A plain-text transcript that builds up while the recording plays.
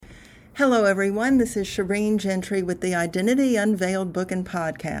Hello, everyone. This is Shireen Gentry with the Identity Unveiled book and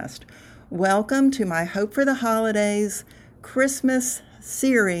podcast. Welcome to my Hope for the Holidays Christmas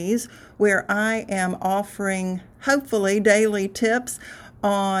series, where I am offering, hopefully, daily tips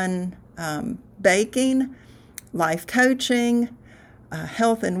on baking, life coaching,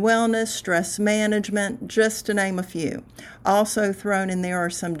 health and wellness, stress management, just to name a few. Also thrown in there are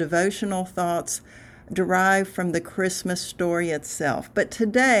some devotional thoughts derived from the Christmas story itself. But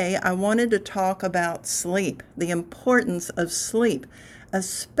today I wanted to talk about sleep, the importance of sleep,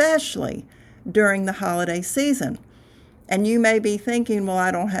 especially during the holiday season. And you may be thinking, well,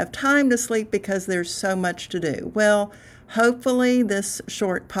 I don't have time to sleep because there's so much to do. Well, hopefully this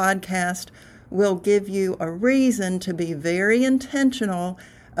short podcast will give you a reason to be very intentional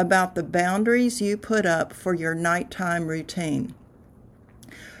about the boundaries you put up for your nighttime routine.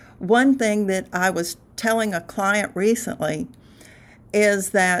 One thing that I was telling a client recently is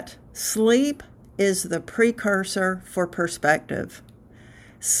that sleep is the precursor for perspective.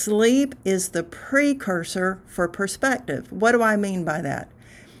 Sleep is the precursor for perspective. What do I mean by that?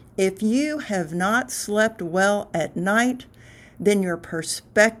 If you have not slept well at night, then your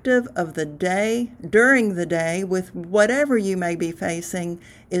perspective of the day, during the day, with whatever you may be facing,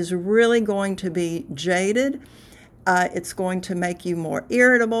 is really going to be jaded. It's going to make you more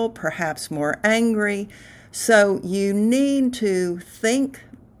irritable, perhaps more angry. So you need to think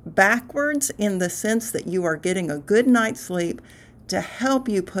backwards in the sense that you are getting a good night's sleep to help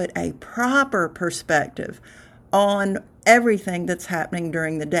you put a proper perspective on everything that's happening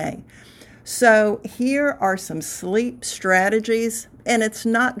during the day. So here are some sleep strategies, and it's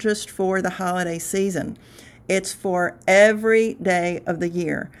not just for the holiday season. It's for every day of the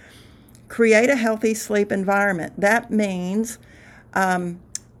year. Create a healthy sleep environment. That means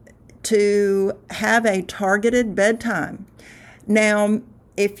to have a targeted bedtime. Now,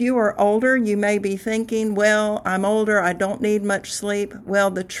 if you are older, you may be thinking, well, I'm older, I don't need much sleep.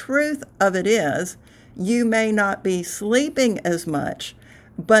 Well, the truth of it is, you may not be sleeping as much,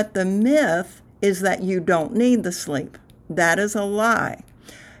 but the myth is that you don't need the sleep. That is a lie.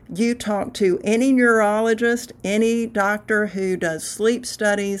 You talk to any neurologist, any doctor who does sleep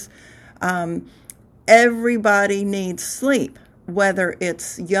studies, everybody needs sleep, whether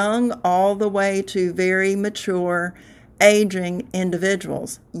it's young all the way to very mature, aging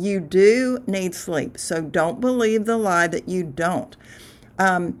individuals. You do need sleep, so don't believe the lie that you don't.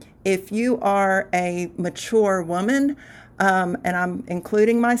 If you are a mature woman, and I'm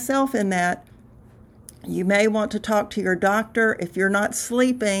including myself in that, you may want to talk to your doctor if you're not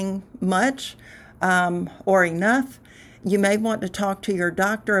sleeping much or enough. You may want to talk to your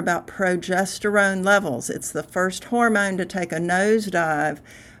doctor about progesterone levels. It's the first hormone to take a nosedive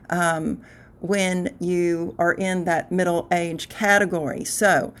when you are in that middle age category.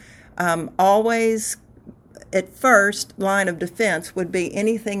 So always at first line of defense would be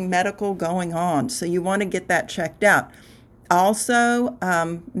anything medical going on. So you want to get that checked out. Also,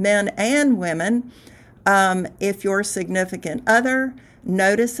 men and women, if your significant other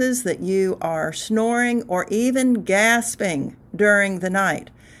notices that you are snoring or even gasping during the night,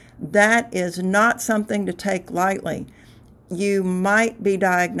 that is not something to take lightly. You might be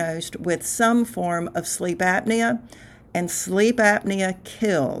diagnosed with some form of sleep apnea, and sleep apnea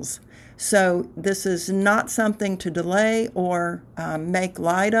kills. So this is not something to delay or make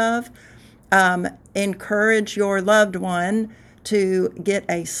light of. Encourage your loved one to get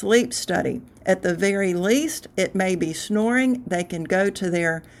a sleep study. At the very least, it may be snoring. They can go to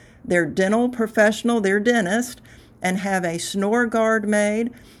their dental professional, their dentist, and have a snore guard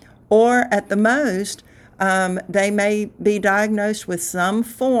made. Or at the most, they may be diagnosed with some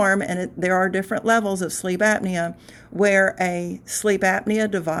form, and there are different levels of sleep apnea, where a sleep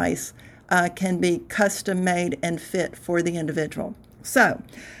apnea device can be custom made and fit for the individual. So,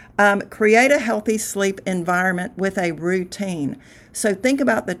 create a healthy sleep environment with a routine. So think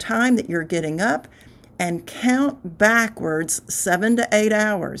about the time that you're getting up and count backwards 7 to 8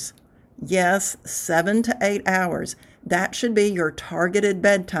 hours. Yes, 7 to 8 hours. That should be your targeted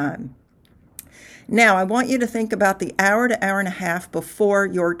bedtime. Now, I want you to think about the hour to hour and a half before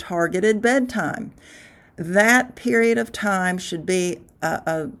your targeted bedtime. That period of time should be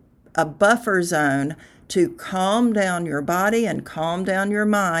a buffer zone to calm down your body and calm down your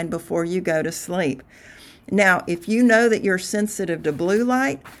mind before you go to sleep. Now, if you know that you're sensitive to blue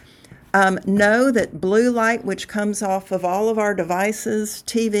light, know that blue light, which comes off of all of our devices,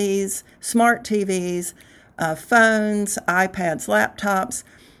 TVs, smart TVs, phones, iPads, laptops,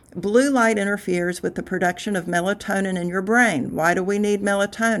 blue light interferes with the production of melatonin in your brain. Why do we need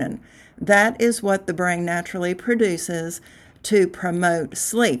melatonin? That is what the brain naturally produces to promote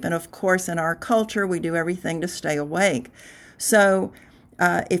sleep. And of course, in our culture, we do everything to stay awake. So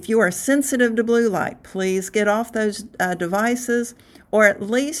if you are sensitive to blue light, please get off those devices, or at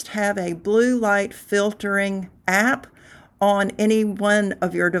least have a blue light filtering app on any one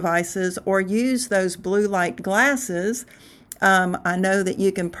of your devices, or use those blue light glasses. I know that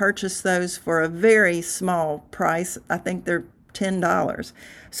you can purchase those for a very small price. I think they're $10.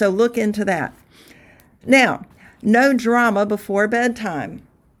 So look into that. Now, no drama before bedtime.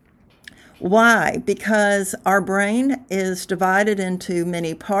 Why? Because our brain is divided into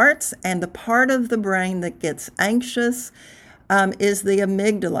many parts, and the part of the brain that gets anxious is the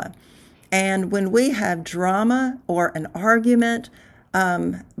amygdala. And when we have drama or an argument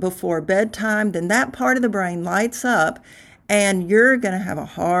before bedtime, then that part of the brain lights up, and you're going to have a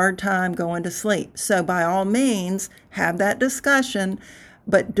hard time going to sleep. So by all means, have that discussion,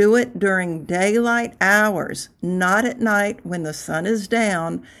 but do it during daylight hours, not at night when the sun is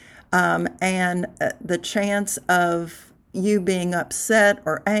down, and the chance of you being upset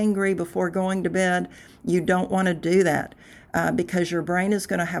or angry before going to bed, you don't want to do that because your brain is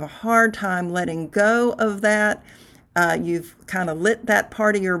going to have a hard time letting go of that. You've kind of lit that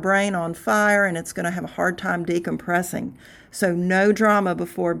part of your brain on fire, and it's going to have a hard time decompressing. So no drama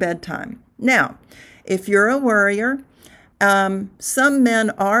before bedtime. Now, if you're a worrier, some men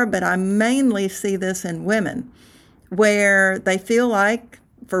are, but I mainly see this in women, where they feel like,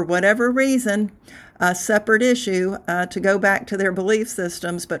 for whatever reason, a separate issue to go back to their belief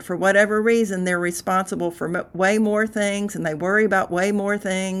systems, but for whatever reason, they're responsible for way more things, and they worry about way more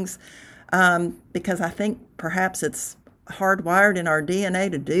things, because I think perhaps it's hardwired in our DNA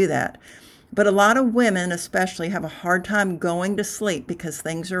to do that. But a lot of women especially have a hard time going to sleep because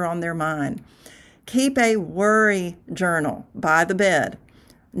things are on their mind. Keep a worry journal by the bed.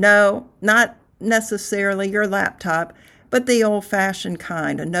 No, not necessarily your laptop, but the old-fashioned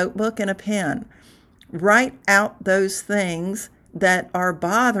kind, a notebook and a pen. Write out those things that are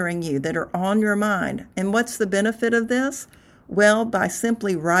bothering you, that are on your mind. And what's the benefit of this? Well, by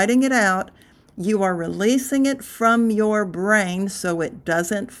simply writing it out, you are releasing it from your brain so it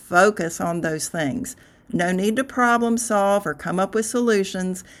doesn't focus on those things. No need to problem solve or come up with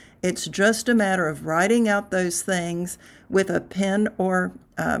solutions. It's just a matter of writing out those things with a pen or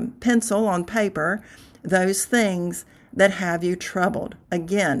pencil on paper, those things that have you troubled.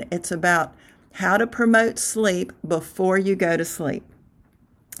 Again, it's about how to promote sleep before you go to sleep.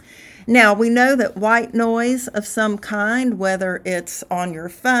 Now, we know that white noise of some kind, whether it's on your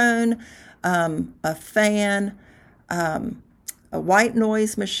phone, a fan, a white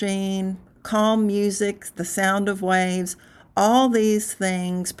noise machine, calm music, the sound of waves, all these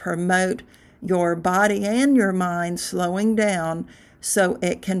things promote your body and your mind slowing down so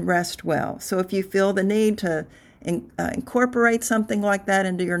it can rest well. So if you feel the need to incorporate something like that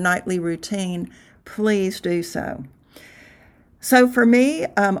into your nightly routine, please do so. So for me,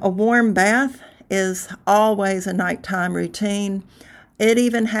 a warm bath is always a nighttime routine. It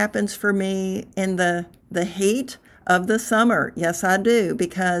even happens for me in the heat of the summer. Yes, I do,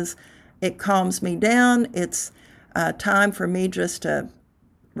 because it calms me down. It's time for me just to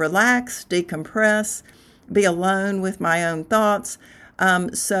relax, decompress, be alone with my own thoughts.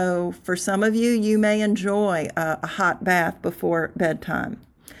 So for some of you, you may enjoy a hot bath before bedtime.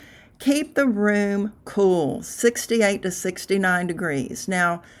 Keep the room cool, 68 to 69 degrees.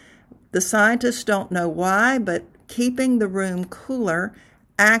 Now, the scientists don't know why, but keeping the room cooler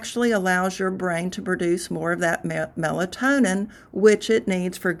actually allows your brain to produce more of that melatonin, which it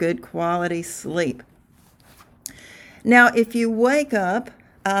needs for good quality sleep. Now, if you wake up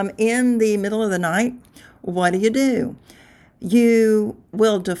in the middle of the night, what do? You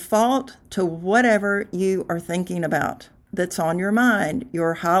will default to whatever you are thinking about that's on your mind,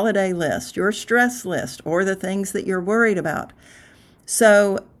 your holiday list, your stress list, or the things that you're worried about.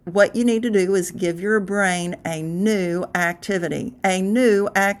 So what you need to do is give your brain a new activity.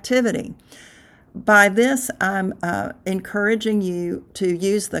 By this, I'm encouraging you to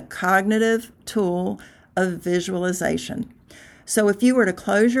use the cognitive tool of visualization. So if you were to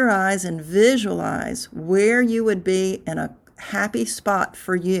close your eyes and visualize where you would be in a happy spot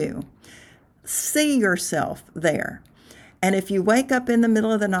for you, see yourself there. And if you wake up in the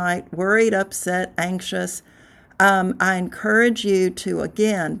middle of the night, worried, upset, anxious, I encourage you to,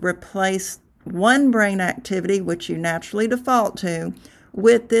 again, replace one brain activity, which you naturally default to,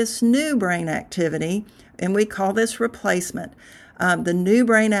 with this new brain activity, and we call this replacement. The new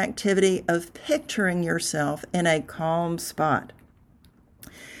brain activity of picturing yourself in a calm spot.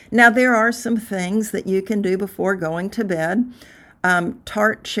 Now, there are some things that you can do before going to bed.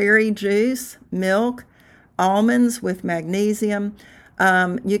 Tart cherry juice, milk, almonds with magnesium.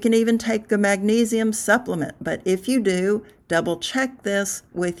 You can even take a magnesium supplement, but if you do, double check this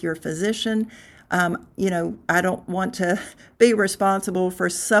with your physician. I don't want to be responsible for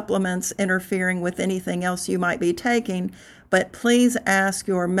supplements interfering with anything else you might be taking, but please ask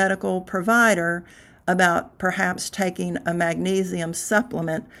your medical provider about perhaps taking a magnesium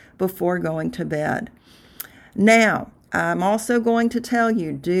supplement before going to bed. Now, I'm also going to tell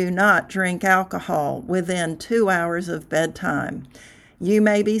you, do not drink alcohol within 2 hours of bedtime. You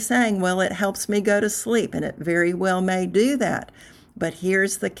may be saying, well, it helps me go to sleep, and it very well may do that. But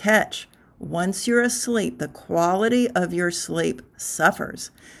here's the catch. Once you're asleep, the quality of your sleep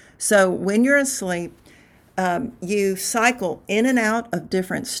suffers. So when you're asleep, you cycle in and out of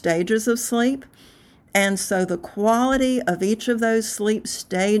different stages of sleep. And so the quality of each of those sleep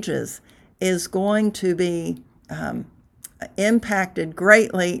stages is going to be impacted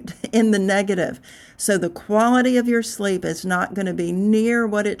greatly in the negative. So the quality of your sleep is not going to be near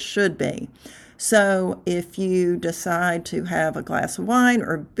what it should be. So if you decide to have a glass of wine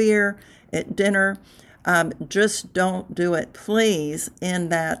or beer at dinner, just don't do it, please, in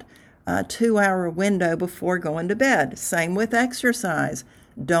that 2-hour window before going to bed. Same with exercise.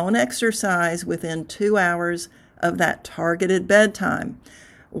 Don't exercise within 2 hours of that targeted bedtime.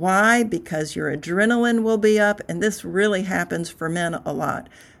 Why? Because your adrenaline will be up, and this really happens for men a lot.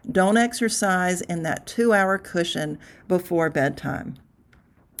 Don't exercise in that 2-hour cushion before bedtime.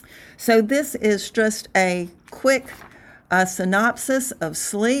 So this is just a quick synopsis of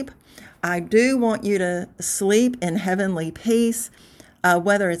sleep. I do want you to sleep in heavenly peace,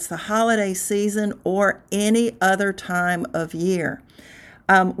 whether it's the holiday season or any other time of year.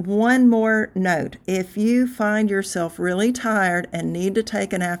 One more note, if you find yourself really tired and need to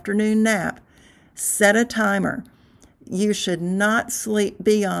take an afternoon nap, set a timer. You should not sleep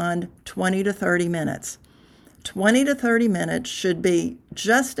beyond 20 to 30 minutes. 20 to 30 minutes should be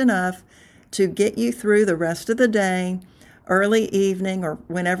just enough to get you through the rest of the day, early evening, or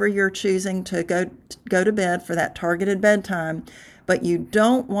whenever you're choosing to go to bed for that targeted bedtime. But you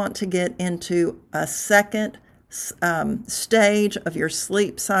don't want to get into a second stage of your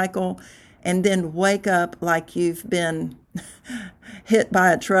sleep cycle and then wake up like you've been hit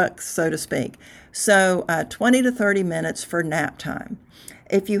by a truck, so to speak. So 20 to 30 minutes for nap time.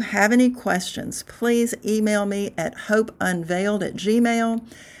 If you have any questions, please email me at hopeunveiled@gmail.com,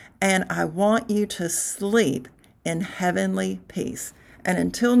 and I want you to sleep in heavenly peace. And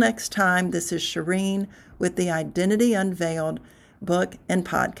until next time, this is Shireen with the Identity Unveiled book and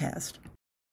podcast.